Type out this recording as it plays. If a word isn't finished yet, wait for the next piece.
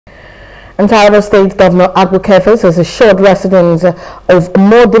And Taraba State Governor Agbu Kefas has assured residents of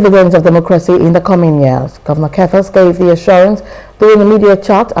more dividends of democracy in the coming years. Governor Kefas gave the assurance during a media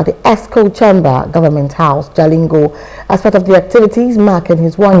chat at the ESCO Chamber Government House, Jalingo, as part of the activities marking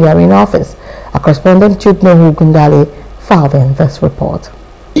his 1 year in office. Our correspondent Chutnehu Gundali filed in this report.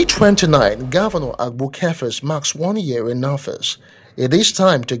 E29, Governor Agbu Kefas marks 1 year in office. It is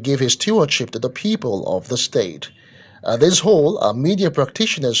time to give his stewardship to the people of the state. At this hall are media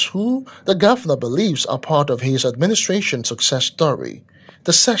practitioners who the governor believes are part of his administration success story.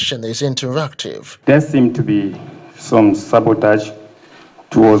 The session is interactive. There seems to be some sabotage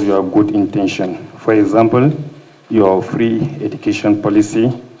towards your good intention. For example, your free education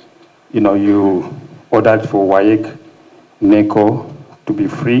policy, you ordered for WAEC, NECO to be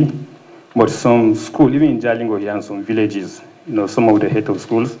free, but some schools, even in Jalingo here and some villages, some of the head of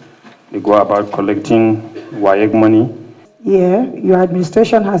schools, they go about collecting WAEC money. Yeah, your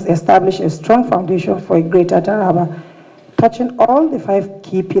administration has established a strong foundation for a greater Taraba, touching all the 5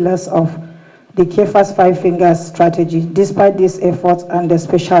 key pillars of the Kefas 5 Fingers strategy. Despite these efforts and the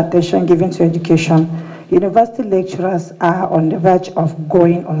special attention given to education, university lecturers are on the verge of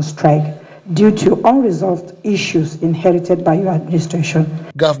going on strike due to unresolved issues inherited by your administration.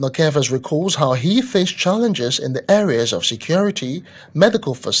 Governor Kefas recalls how he faced challenges in the areas of security,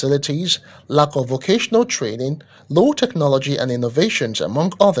 medical facilities, lack of vocational training, low technology and innovations,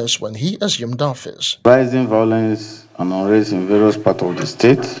 among others, when he assumed office. Rising violence and unrest in various parts of the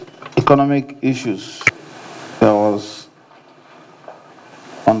state, economic issues, there was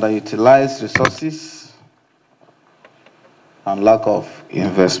underutilized resources and lack of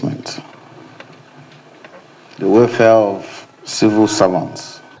investment. The welfare of civil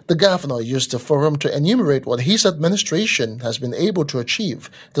servants. The governor used the forum to enumerate what his administration has been able to achieve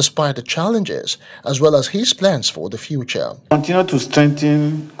despite the challenges, as well as his plans for the future. Continue to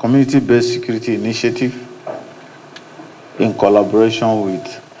strengthen community-based security initiative in collaboration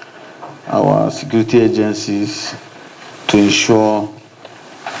with our security agencies to ensure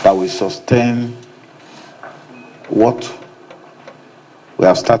that we sustain what we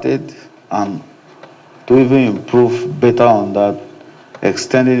have started and to even improve better on that,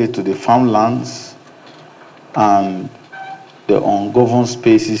 extending it to the farmlands and the ungoverned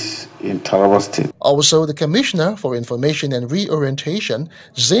spaces in Taraba State. Also, the Commissioner for Information and Reorientation,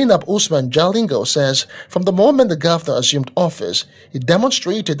 Zainab Usman Jalingo, says from the moment the governor assumed office, he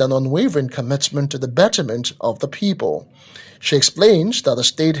demonstrated an unwavering commitment to the betterment of the people. She explains that the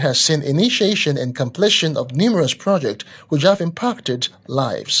state has seen initiation and completion of numerous projects which have impacted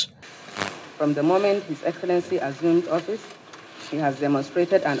lives. From the moment His Excellency assumed office, he has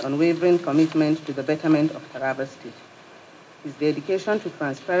demonstrated an unwavering commitment to the betterment of Taraba State. His dedication to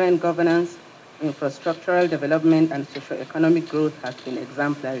transparent governance, infrastructural development, and socio-economic growth has been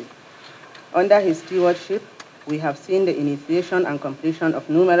exemplary. Under his stewardship, we have seen the initiation and completion of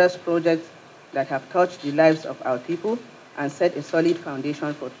numerous projects that have touched the lives of our people and set a solid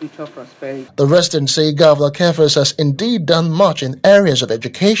foundation for future prosperity. The residents say Governor Kefas has indeed done much in areas of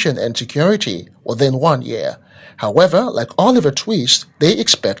education and security within 1 year. However, like Oliver Twist, they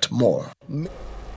expect more.